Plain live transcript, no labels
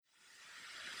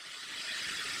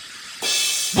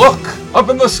Look! Up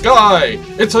in the sky!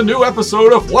 It's a new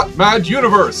episode of What Mad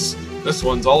Universe! This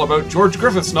one's all about George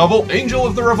Griffith's novel Angel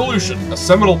of the Revolution, a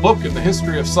seminal book in the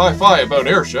history of sci-fi about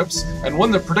airships, and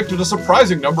one that predicted a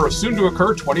surprising number of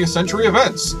soon-to-occur 20th century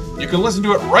events. You can listen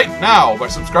to it right now by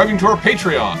subscribing to our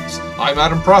Patreons. I'm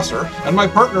Adam Prosser, and my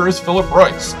partner is Philip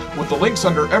Rice, with the links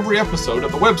under every episode at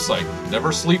the website,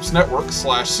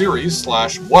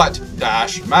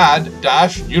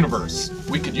 neversleepsnetwork/series/what-mad-universe.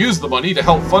 We could use the money to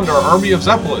help fund our army of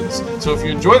Zeppelins, so if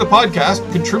you enjoy the podcast,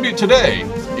 contribute today.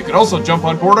 You can also jump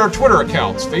on board our Twitter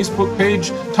accounts, Facebook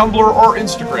page, Tumblr, or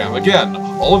Instagram. Again,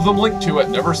 all of them linked to at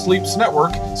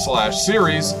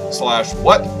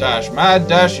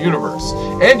neversleepsnetwork/series/what-mad-universe.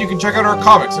 And you can check out our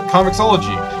comics at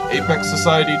Comixology,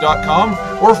 ApexSociety.com,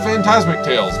 or Phantasmic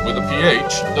Tales with a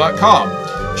PH.com.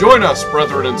 Join us,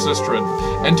 brethren and sistren,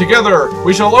 and together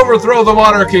we shall overthrow the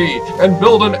monarchy and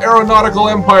build an aeronautical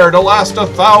empire to last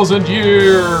 1,000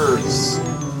 years.